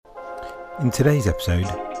In today's episode,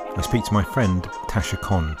 I speak to my friend Tasha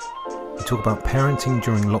Conn. We talk about parenting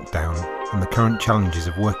during lockdown and the current challenges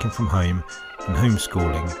of working from home and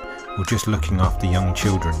homeschooling or just looking after young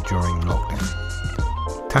children during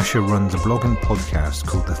lockdown. Tasha runs a blog and podcast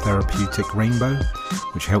called The Therapeutic Rainbow,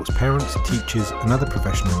 which helps parents, teachers and other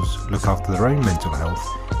professionals look after their own mental health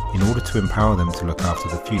in order to empower them to look after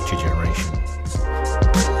the future generation.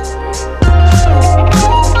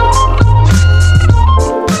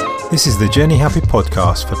 This is the Journey Happy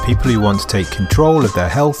podcast for people who want to take control of their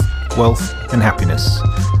health, wealth and happiness.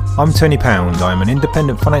 I'm Tony Pound. I'm an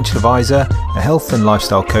independent financial advisor, a health and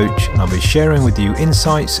lifestyle coach, and I'll be sharing with you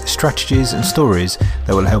insights, strategies and stories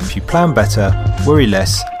that will help you plan better, worry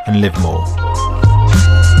less and live more.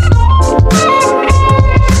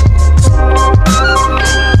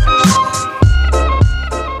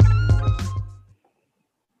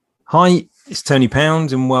 Hi, it's Tony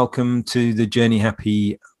Pound and welcome to the Journey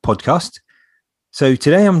Happy podcast. So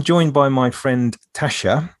today I'm joined by my friend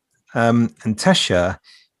Tasha, and Tasha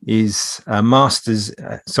is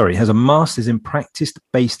has a master's in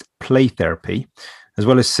practice-based play therapy, as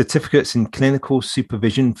well as certificates in clinical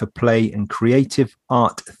supervision for play and creative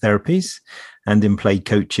art therapies, and in play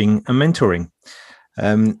coaching and mentoring.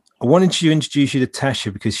 I wanted to introduce you to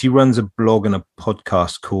Tasha because she runs a blog and a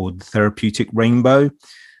podcast called Therapeutic Rainbow,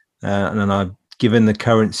 and I've given the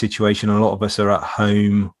current situation, a lot of us are at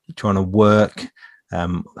home trying to work,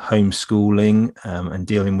 homeschooling, and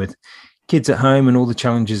dealing with kids at home and all the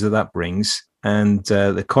challenges that brings. And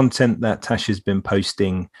the content that Tasha's been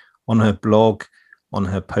posting on her blog, on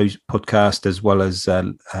her podcast, as well as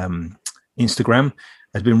Instagram,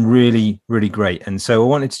 has been really, really great. And so I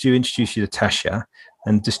wanted to introduce you to Tasha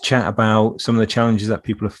and just chat about some of the challenges that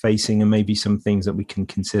people are facing and maybe some things that we can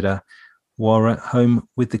consider while we're at home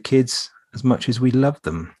with the kids as much as we love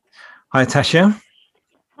them. Hi, Tasha.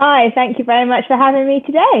 Hi, thank you very much for having me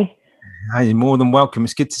today. Hi, you're more than welcome.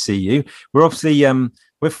 It's good to see you. We're obviously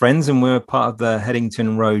we're friends and we're part of the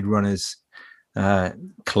Headington Road Runners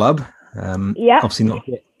Club. Obviously not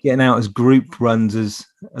getting out as group runs as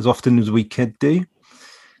often as we could do.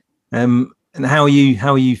 And how are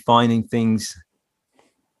you finding things?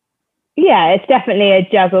 Yeah, it's definitely a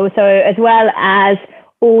juggle. So as well as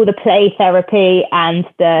all the play therapy and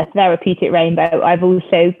the therapeutic rainbow, I've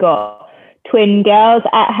also got twin girls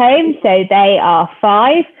at home. So they are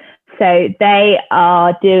 5. So they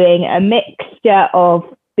are doing a mixture of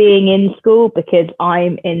being in school because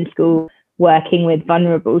I'm in school working with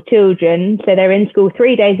vulnerable children. So they're in school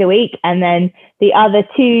 3 days a week. And then the other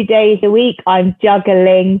 2 days a week, I'm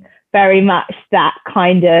juggling very much that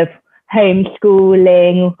kind of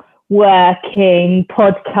homeschooling, working,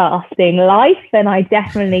 podcasting life. And I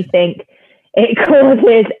definitely think it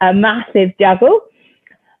causes a massive juggle.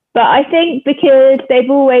 But I think because they've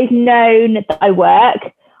always known that I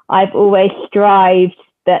work, I've always strived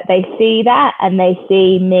that they see that and they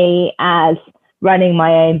see me as running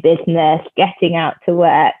my own business, getting out to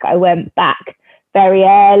work. I went back very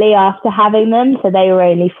early after having them. So they were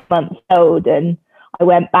only 4 months old and I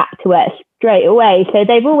went back to work straight away. So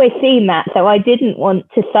they've always seen that. So I didn't want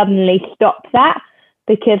to suddenly stop that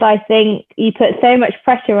because I think you put so much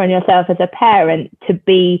pressure on yourself as a parent to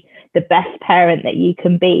be the best parent that you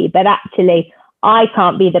can be. But actually, I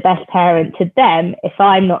can't be the best parent to them if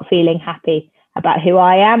I'm not feeling happy about who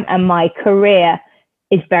I am. And my career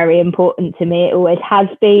is very important to me. It always has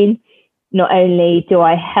been. Not only do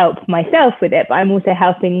I help myself with it, but I'm also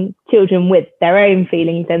helping children with their own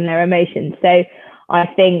feelings and their emotions. So I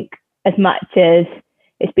think as much as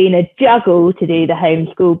it's been a juggle to do the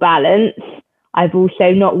homeschool balance, I've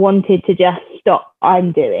also not wanted to just stop what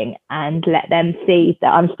I'm doing and let them see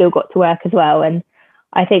that I'm still got to work as well. And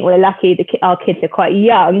I think we're lucky our kids are quite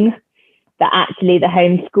young, that actually the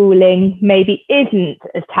homeschooling maybe isn't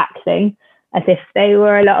as taxing as if they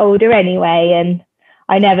were a lot older anyway. And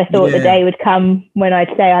I never thought the day would come when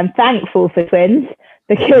I'd say I'm thankful for twins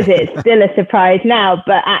because it's still a surprise now.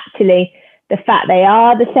 But actually, the fact they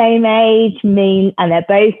are the same age and they're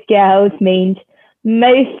both girls means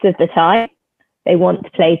most of the time they want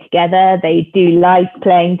to play together. They do like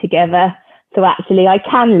playing together. So actually, I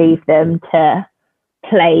can leave them to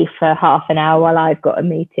play for half an hour while I've got a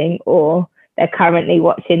meeting, or they're currently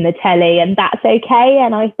watching the telly, and that's okay.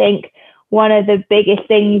 And I think one of the biggest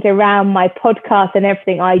things around my podcast and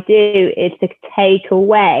everything I do is to take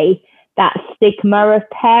away that stigma of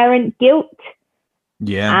parent guilt.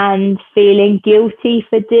 And feeling guilty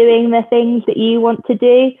for doing the things that you want to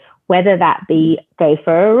do, whether that be go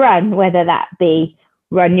for a run, whether that be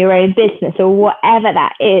run your own business or whatever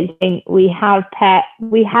that is. We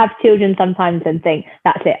have children sometimes and think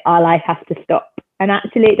that's it, our life has to stop. And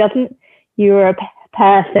actually it doesn't. you were a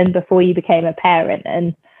person before you became a parent,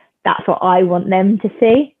 and that's what I want them to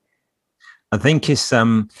see. I think it's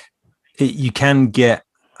you can get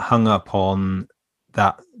hung up on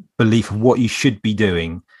that belief of what you should be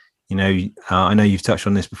doing. You know, I know you've touched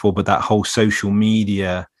on this before, but that whole social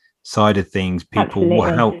media side of things, people,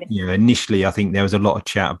 how, you know, initially I think there was a lot of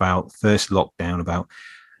chat about first lockdown about,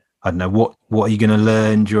 I don't know, what are you going to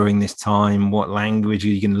learn during this time? What language are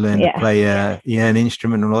you going to learn to play an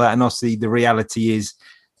instrument and all that? And obviously the reality is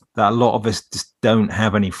that a lot of us just don't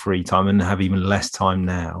have any free time and have even less time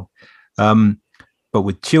now. But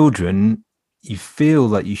with children, you feel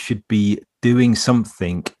that you should be doing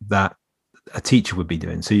something that a teacher would be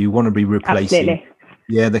doing. So you want to be replacing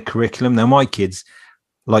the curriculum. Now my kids,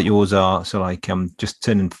 like yours, are so like just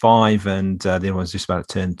turning 5 and the other one's just about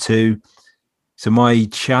to turn 2. So my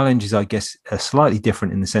challenges, I guess, are slightly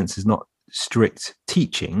different in the sense there's not strict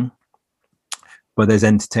teaching, but there's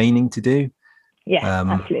entertaining to do. Yeah,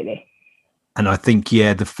 absolutely. And I think,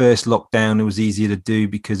 the first lockdown, it was easier to do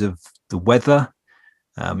because of the weather,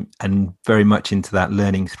 and very much into that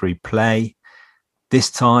learning through play.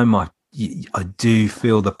 This time, I do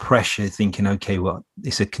feel the pressure thinking, okay, well,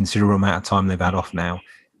 it's a considerable amount of time they've had off now.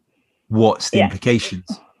 What's the implications?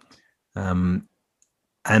 And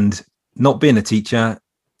not being a teacher,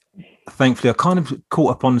 thankfully, I kind of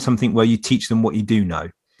caught up on something where you teach them what you do know.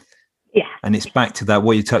 Yeah. And it's back to that,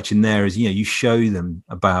 what you're touching there is, you show them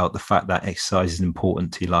about the fact that exercise is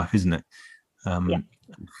important to your life, isn't it?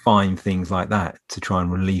 Find things like that to try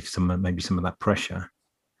and relieve some of that pressure.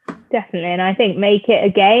 Definitely. And I think make it a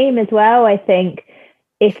game as well. I think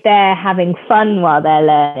if they're having fun while they're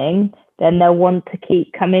learning, then they'll want to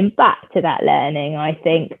keep coming back to that learning. I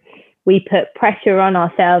think we put pressure on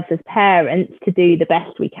ourselves as parents to do the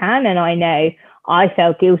best we can. And I know I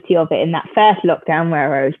felt guilty of it in that first lockdown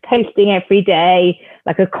where I was posting every day,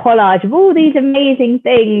 like a collage of all these amazing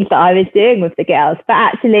things that I was doing with the girls. But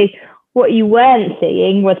actually, what you weren't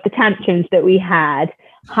seeing was the tantrums that we had,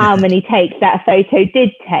 how many takes that photo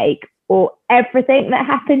did take, or everything that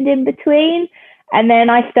happened in between. And then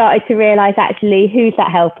I started to realize, actually, who's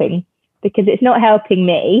that helping? Because it's not helping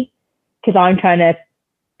me, because I'm trying to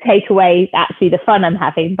take away actually the fun I'm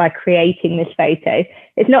having by creating this photo.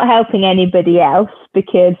 It's not helping anybody else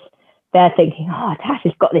because they're thinking, oh,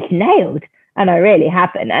 Tasha's got this nailed, and I really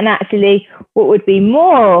haven't. And actually, what would be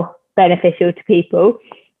more beneficial to people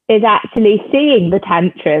is actually seeing the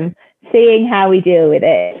tantrum, seeing how we deal with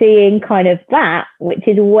it, seeing kind of that, which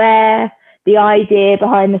is where the idea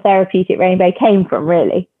behind the therapeutic rainbow came from,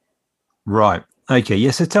 really. Right. Okay.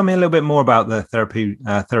 Yeah. So tell me a little bit more about the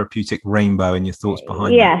therapeutic rainbow and your thoughts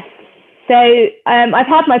behind that. So I've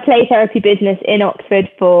had my play therapy business in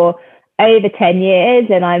Oxford for over 10 years,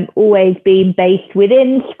 and I'm always been based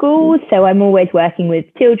within schools. So I'm always working with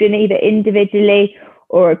children, either individually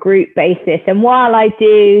or a group basis. And while I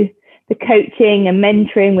do the coaching and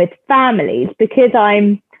mentoring with families, because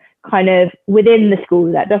I'm kind of within the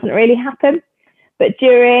school, that doesn't really happen. But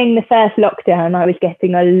during the first lockdown, I was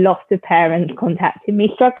getting a lot of parents contacting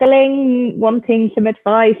me, struggling, wanting some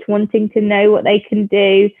advice, wanting to know what they can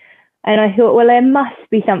do. And I thought, well, there must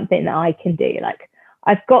be something that I can do. Like,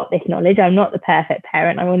 I've got this knowledge. I'm not the perfect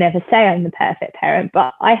parent. I will never say I'm the perfect parent,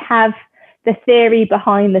 but I have the theory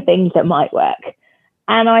behind the things that might work.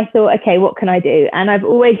 And I thought, okay, what can I do? And I've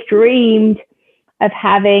always dreamed of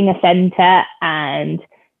having a centre and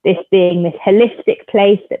this being this holistic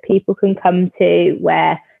place that people can come to,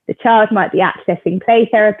 where the child might be accessing play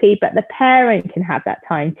therapy, but the parent can have that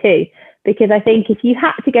time too. Because I think if you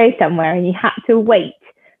had to go somewhere and you had to wait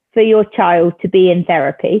for your child to be in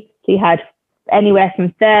therapy, so you had anywhere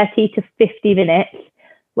from 30 to 50 minutes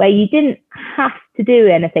where you didn't have to do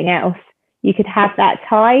anything else, you could have that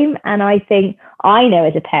time. And I think, I know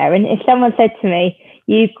as a parent, if someone said to me,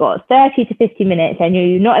 you've got 30 to 50 minutes and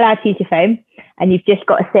you're not allowed to use your phone, and you've just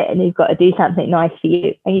got to sit and you've got to do something nice for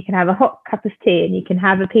you, and you can have a hot cup of tea and you can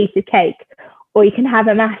have a piece of cake, or you can have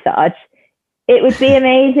a massage, it would be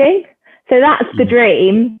amazing. So that's the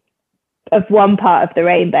dream of one part of the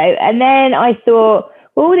rainbow. And then I thought,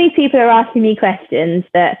 well, all these people are asking me questions,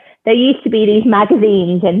 that there used to be these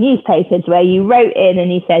magazines and newspapers where you wrote in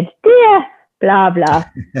and you said, dear, blah, blah.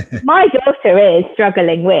 My daughter is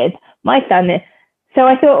struggling with, my son is. So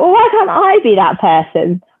I thought, well, why can't I be that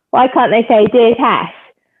person? Why can't they say, dear Tash?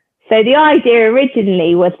 So the idea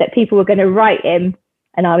originally was that people were going to write in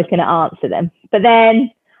and I was going to answer them. But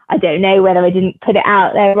then I don't know whether I didn't put it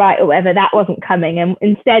out there right or whether that wasn't coming. And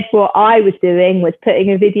instead, what I was doing was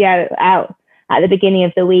putting a video out at the beginning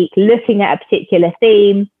of the week, looking at a particular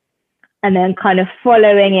theme, and then kind of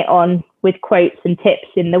following it on with quotes and tips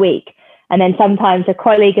in the week. And then sometimes a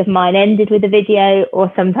colleague of mine ended with a video,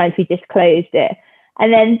 or sometimes we just closed it.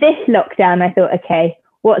 And then this lockdown, I thought, okay,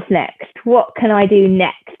 what's next? What can I do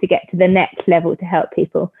next to get to the next level to help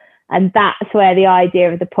people? And that's where the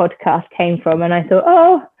idea of the podcast came from. And I thought,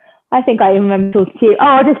 oh, I think I remember talking to you. Oh,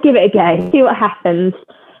 I'll just give it a go, see what happens.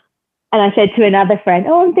 And I said to another friend,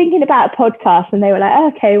 oh, I'm thinking about a podcast. And they were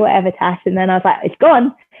like, okay, whatever, Tash. And then I was like, it's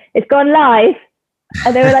gone live.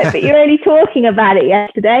 And they were like, but you're only talking about it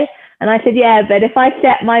yesterday. And I said, yeah, but if I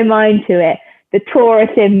set my mind to it, the Taurus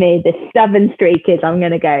in me, the stubborn streak is I'm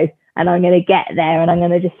going to go and I'm going to get there and I'm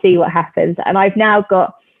going to just see what happens. And I've now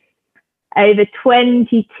got over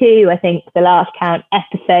 22, I think, the last count,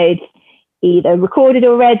 episodes either recorded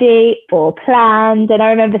already or planned. And I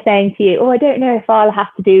remember saying to you, oh, I don't know if I'll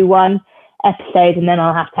have to do one episode and then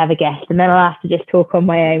I'll have to have a guest and then I'll have to just talk on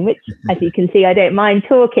my own, which, as you can see, I don't mind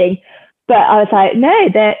talking. But I was like, no,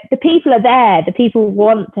 the people are there. The people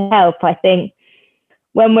want to help. I think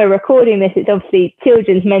when we're recording this, it's obviously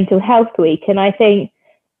Children's Mental Health Week. And I think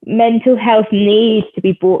mental health needs to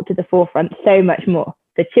be brought to the forefront so much more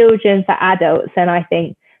for children, for adults. And I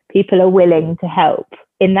think people are willing to help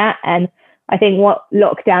in that. And I think what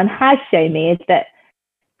lockdown has shown me is that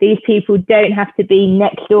these people don't have to be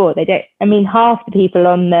next door. They don't, I mean, half the people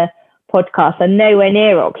on the podcast are nowhere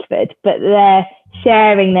near Oxford, but they're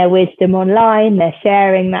sharing their wisdom online. They're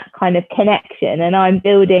sharing that kind of connection. And I'm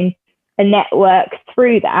building a network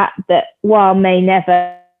through that, while may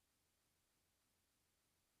never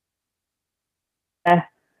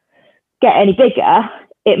get any bigger,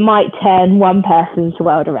 it might turn one person's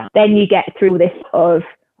world around. Then you get through this of,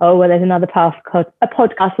 oh, well, there's another a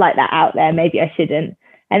podcast like that out there. Maybe I shouldn't.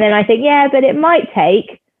 And then I think, yeah, but it might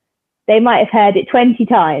they might have heard it 20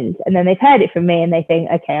 times and then they've heard it from me and they think,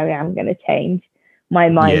 okay, I am going to change my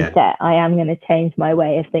mindset. Yeah. I am going to change my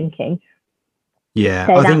way of thinking. Yeah,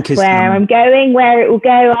 so I think it's where I'm going. Where it will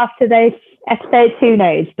go after those episodes, who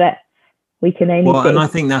knows? But we can only see. And I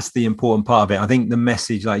think that's the important part of it. I think the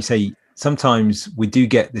message, like you say, sometimes we do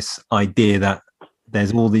get this idea that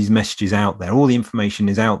there's all these messages out there, all the information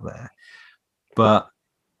is out there, but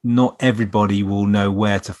not everybody will know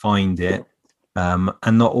where to find it,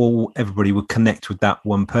 and not everybody will connect with that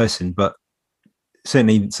one person. But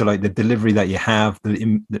certainly, so like the delivery that you have,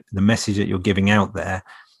 the message that you're giving out there,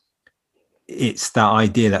 it's that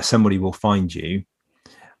idea that somebody will find you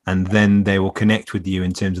and then they will connect with you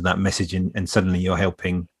in terms of that message, and suddenly you're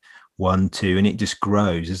helping 1, 2, and it just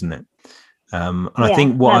grows, isn't it? And I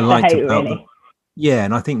think what I liked about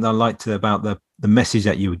and I think that I liked about the message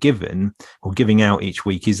that you were given or giving out each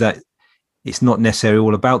week is that it's not necessarily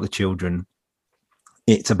all about the children.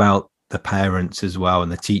 It's about the parents as well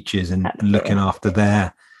and the teachers and looking after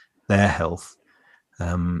their health.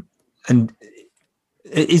 And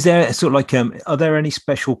is there sort of like, are there any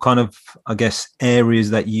special kind of, I guess, areas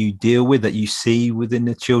that you deal with, that you see within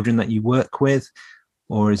the children that you work with?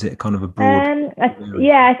 Or is it kind of a broad?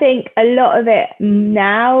 I think a lot of it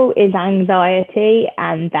now is anxiety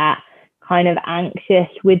and that kind of anxious,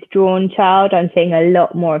 withdrawn child. I'm seeing a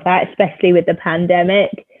lot more of that, especially with the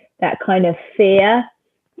pandemic, that kind of fear.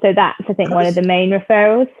 So that's, I think, one of the main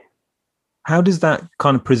referrals. How does that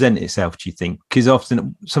kind of present itself, do you think? Because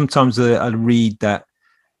sometimes I read that,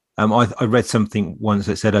 I read something once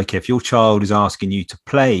that said, okay, if your child is asking you to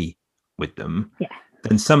play with them,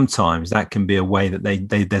 then sometimes that can be a way that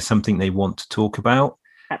there's something they want to talk about.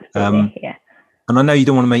 Absolutely, And I know you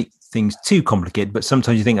don't want to make things too complicated, but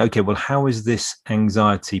sometimes you think, okay, well, how is this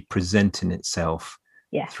anxiety presenting itself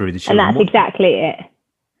through the children? And that's exactly it.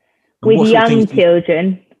 With young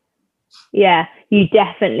children, you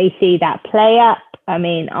definitely see that play up. I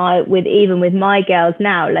mean, even with my girls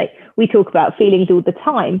now, like we talk about feelings all the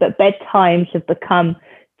time, but bedtimes have become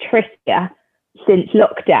trickier since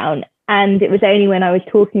lockdown. And it was only when I was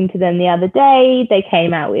talking to them the other day, they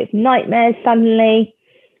came out with nightmares suddenly.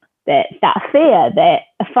 That fear that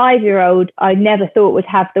a 5-year-old I never thought would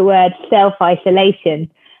have the word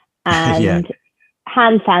self-isolation and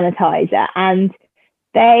hand sanitizer. And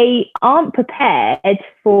they aren't prepared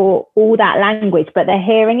for all that language, but they're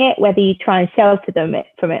hearing it, whether you try and shelter them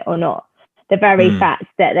from it or not. The very fact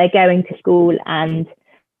that they're going to school and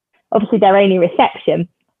obviously they're only reception,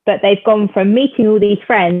 but they've gone from meeting all these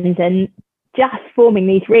friends and just forming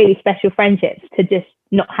these really special friendships to just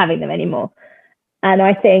not having them anymore. And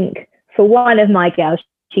I think for one of my girls,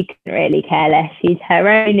 she couldn't really care less. She's her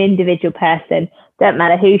own individual person. Don't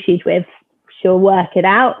matter who she's with, she'll work it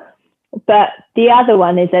out. But the other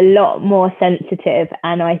one is a lot more sensitive.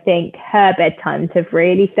 And I think her bedtimes have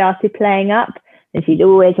really started playing up. And she's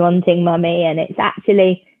always wanting mummy. And it's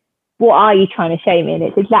actually what are you trying to show me? And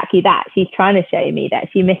it's exactly that. She's trying to show me that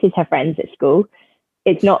she misses her friends at school.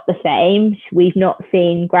 It's not the same. We've not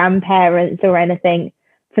seen grandparents or anything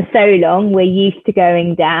for so long. We're used to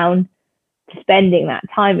going down to spending that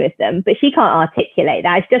time with them, but she can't articulate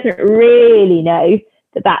that. She doesn't really know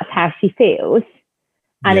that that's how she feels.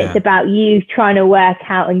 And it's about you trying to work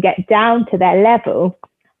out and get down to their level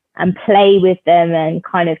and play with them and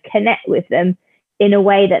kind of connect with them in a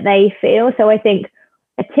way that they feel. So I think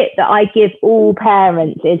a tip that I give all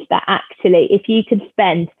parents is that actually, if you could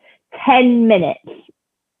spend 10 minutes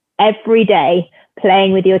every day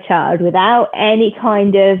playing with your child without any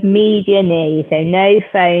kind of media near you, so no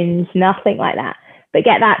phones, nothing like that, but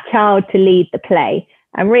get that child to lead the play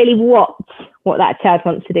and really watch what that child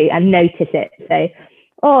wants to do and notice it. So,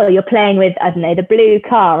 oh, you're playing with, I don't know, the blue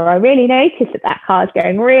car. I really notice that that car is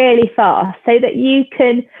going really fast, so that you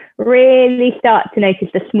can really start to notice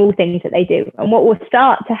the small things that they do. And what will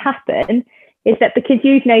start to happen is that because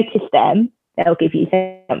you've noticed them, they'll give you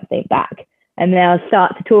something back. And they'll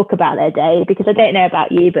start to talk about their day, because I don't know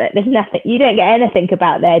about you, but there's nothing, you don't get anything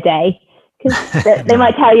about their day, because they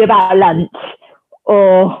might tell you about lunch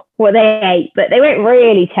or what they ate, but they won't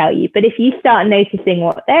really tell you. But if you start noticing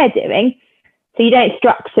what they're doing, so you don't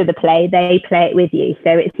structure the play, they play it with you.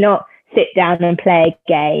 So it's not sit down and play a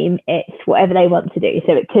game, it's whatever they want to do.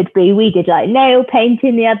 So it could be, we did like nail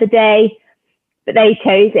painting the other day, but they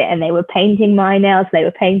chose it and they were painting my nails, they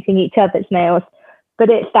were painting each other's nails. But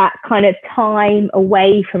it's that kind of time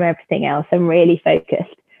away from everything else and really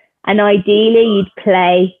focused. And ideally, you'd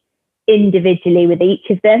play individually with each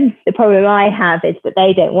of them. The problem I have is that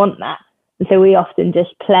they don't want that. And so we often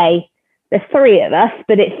just play the three of us,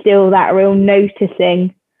 but it's still that real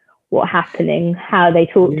noticing what's happening, how they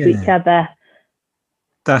talk to each other.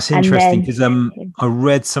 That's interesting, because I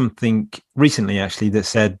read something recently actually that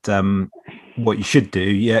said what you should do,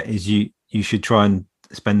 is you should try and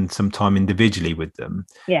spend some time individually with them.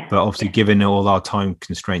 But obviously, given all our time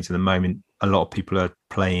constraints at the moment, a lot of people are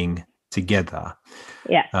playing together.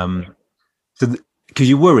 So because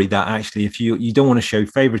you worry that actually, if you don't want to show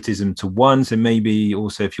favoritism to one, so maybe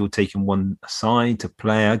also if you're taking one aside to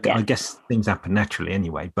play, I guess things happen naturally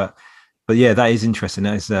anyway. But yeah, that is interesting.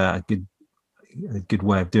 That is a good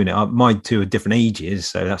way of doing it. Mine two are different ages,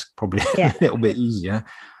 so that's probably a little bit easier.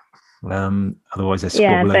 Otherwise, they're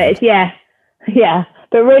squabble over.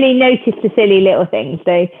 But really notice the silly little things.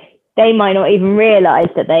 So they might not even realize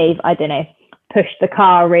that they've, I don't know, pushed the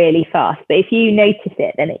car really fast. But if you notice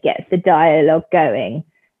it, then it gets the dialogue going.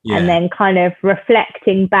 And then kind of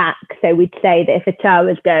reflecting back. So we'd say that if a child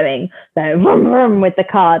was going vroom, vroom with the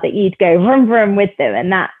car, that you'd go vroom, vroom with them.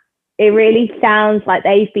 And that it really sounds like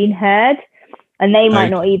they've been heard. And they might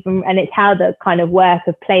not even, and it's how the kind of work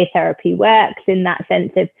of play therapy works, in that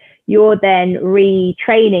sense of you're then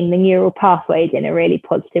retraining the neural pathways in a really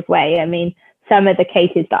positive way. I mean, some of the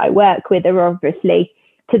cases that I work with are obviously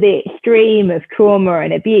to the extreme of trauma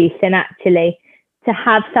and abuse, and actually to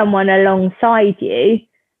have someone alongside you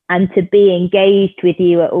and to be engaged with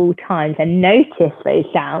you at all times and notice those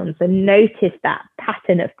sounds and notice that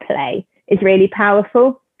pattern of play is really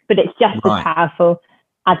powerful. But it's just as powerful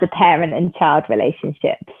as a parent and child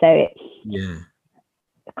relationship. So it's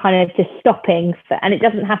kind of just stopping and it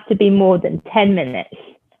doesn't have to be more than 10 minutes.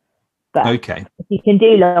 But if you can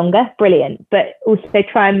do longer, brilliant. But also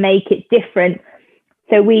try and make it different.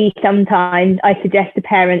 So I suggest to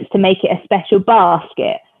parents to make it a special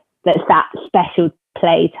basket that's that special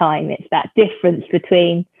play time. It's that difference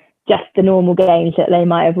between just the normal games that they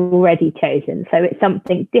might have already chosen. So it's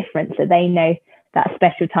something different so they know that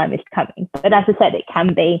special time is coming. But as I said, it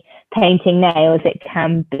can be painting nails. It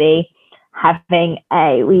can be having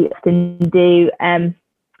we often do,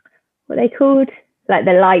 what are they called? Like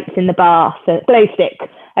the lights in the bath, so a glow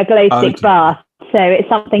stick bath. So it's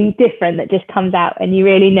something different that just comes out and you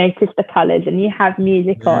really notice the colours and you have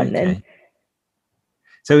music on. And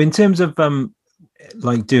so in terms of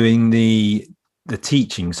like doing the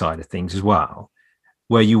teaching side of things as well,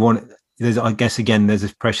 where you want, I guess again there's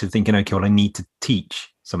this pressure thinking, okay, well I need to teach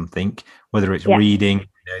something, whether it's reading,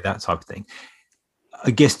 that type of thing. I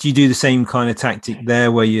guess, do you do the same kind of tactic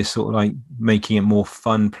there where you're sort of like making it more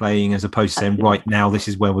fun playing as opposed to saying, right now, this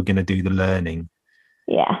is where we're going to do the learning?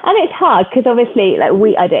 Yeah. And it's hard because obviously like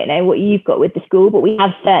I don't know what you've got with the school, but we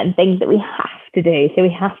have certain things that we have to do. So we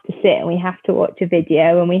have to sit and we have to watch a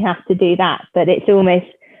video and we have to do that. But it's almost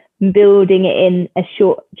building it in a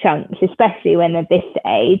short chunks, especially when they're this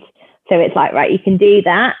age. So it's like, right, you can do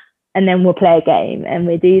that and then we'll play a game and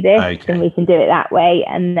we do this and we can do it that way.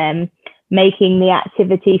 And then making the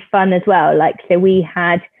activity fun as well. Like, so we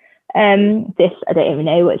had this, I don't even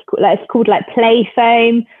know what it's called. Like, it's called like play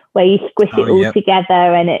foam, where you squish it all together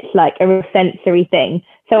and it's like a real sensory thing.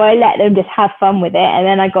 So I let them just have fun with it, and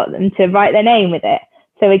then I got them to write their name with it.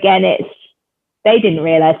 So again, they didn't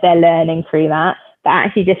realize they're learning through that, but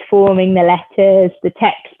actually just forming the letters, the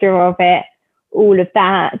texture of it, all of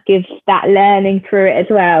that gives that learning through it as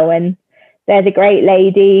well. And there's a great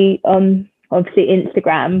lady on obviously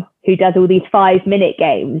Instagram who does all these 5-minute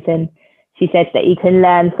games, and she says that you can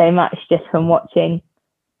learn so much just from watching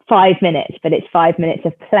 5 minutes, but it's 5 minutes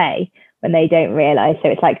of play when they don't realize. So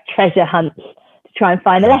it's like treasure hunts to try and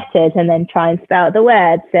find the letters and then try and spell the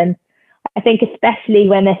words. And I think especially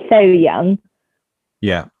when they're so young,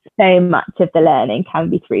 so much of the learning can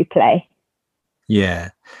be through play. Yeah.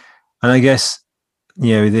 And I guess,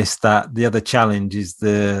 the other challenge is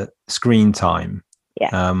the screen time.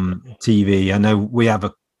 TV. I know we have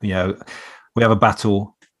a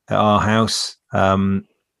battle at our house,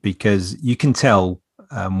 because you can tell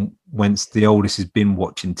once the oldest has been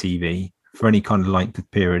watching TV for any kind of length of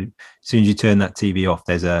period. As soon as you turn that TV off,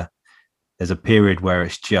 there's a period where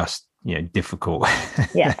it's just difficult.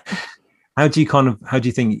 How do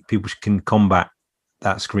you think people can combat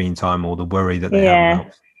that screen time or the worry that they have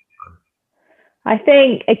about? I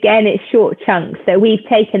think again it's short chunks. So we've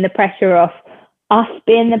taken the pressure off us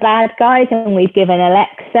being the bad guys, and we've given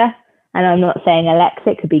Alexa, and I'm not saying Alexa,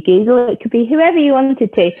 it could be Google, it could be whoever you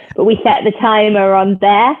wanted to, but we set the timer on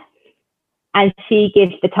there, and she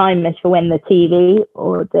gives the timers for when the TV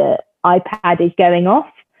or the iPad is going off.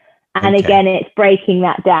 And again, it's breaking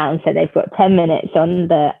that down. So they've got 10 minutes on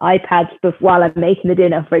the iPads while I'm making the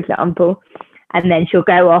dinner, for example, and then she'll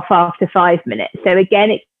go off after 5 minutes. So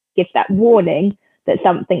again, it gives that warning that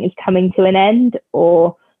something is coming to an end.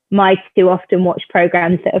 Or my two often watch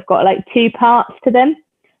programs that have got like 2 parts to them.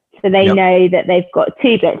 So they know that they've got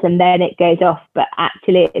 2 bits and then it goes off. But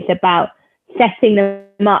actually, it's about setting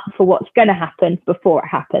them up for what's going to happen before it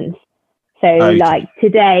happens. So like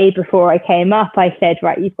today, before I came up, I said,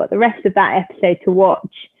 right, you've got the rest of that episode to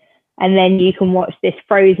watch. And then you can watch this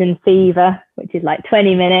Frozen Fever, which is like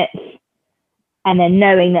 20 minutes. And then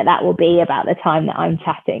knowing that that will be about the time that I'm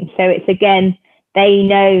chatting. So it's, again, they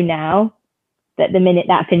know now that the minute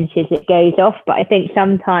that finishes, it goes off. But I think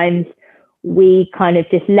sometimes we kind of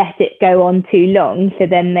just let it go on too long. So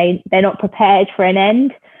then they're not prepared for an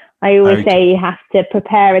end. I always say you have to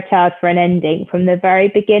prepare a child for an ending from the very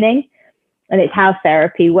beginning. And it's how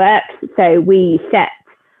therapy works. So we set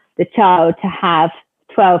the child to have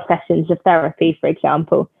 12 sessions of therapy, for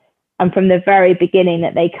example. And from the very beginning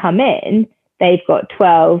that they come in, they've got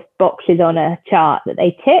 12 boxes on a chart that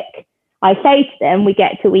they tick. I say to them, we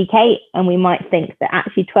get to week 8 and we might think that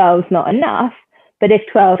actually 12 is not enough. But if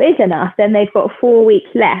 12 is enough, then they've got 4 weeks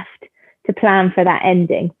left to plan for that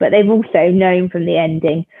ending. But they've also known from the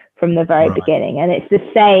ending from the very beginning. And it's the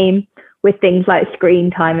same with things like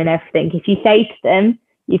screen time and everything. If you say to them,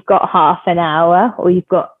 you've got half an hour or you've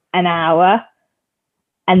got an hour,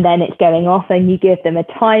 and then it's going off, and you give them a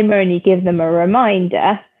timer and you give them a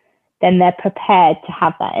reminder, then they're prepared to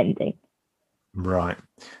have that ending. Right.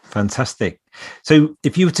 Fantastic. So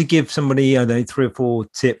if you were to give somebody, 3 or 4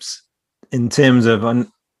 tips in terms of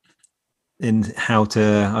in how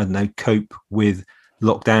to, cope with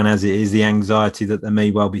lockdown as it is, the anxiety that they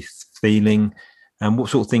may well be feeling, and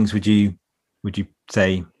what sort of things would you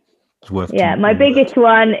say is worth? My biggest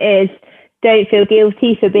one is don't feel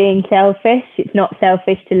guilty for being selfish. It's not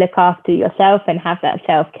selfish to look after yourself and have that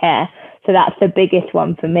self-care. So that's the biggest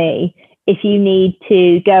one for me. If you need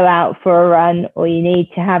to go out for a run or you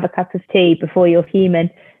need to have a cup of tea before you're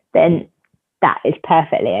human, then that is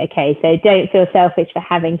perfectly okay. So don't feel selfish for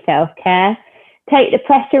having self-care. Take the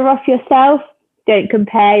pressure off yourself. Don't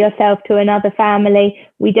compare yourself to another family.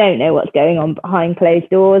 We don't know what's going on behind closed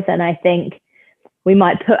doors. And I think we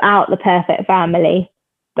might put out the perfect family,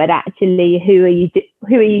 but actually, who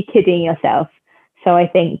are you kidding yourself? So I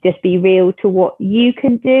think just be real to what you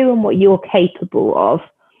can do and what you're capable of.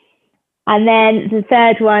 And then the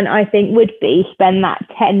third one, I think, would be spend that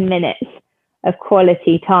 10 minutes of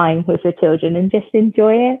quality time with your children and just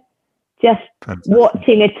enjoy it. Just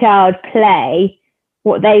watching a child play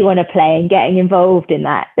what they want to play and getting involved in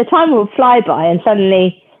that. The time will fly by and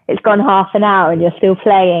suddenly it's gone half an hour and you're still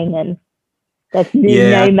playing and there's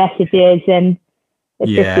no messages and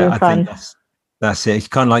it's just been fun. I think that's it. It's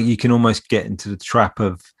kind of like you can almost get into the trap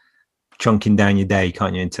of chunking down your day,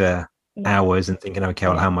 can't you, into hours and thinking, okay,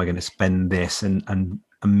 well, how am I going to spend this and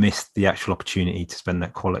miss the actual opportunity to spend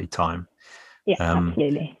that quality time. Yeah,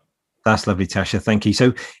 absolutely. That's lovely, Tasha. Thank you.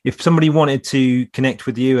 So if somebody wanted to connect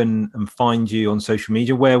with you and find you on social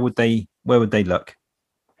media, where would they look?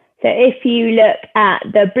 So if you look at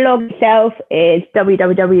the blog itself, is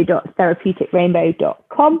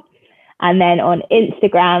www.therapeuticrainbow.com. And then on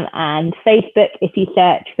Instagram and Facebook, if you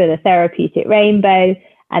search for the Therapeutic Rainbow,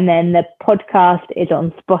 and then the podcast is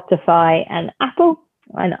on Spotify and Apple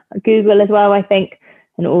and Google as well, I think,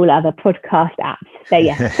 and all other podcast apps. So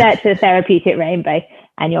yeah, search for the Therapeutic Rainbow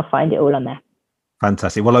and you'll find it all on there.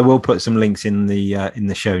 Fantastic. Well, I will put some links in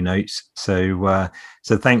the show notes. So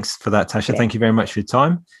thanks for that, Tasha. Thank you very much for your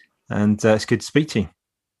time. And it's good to speak to you.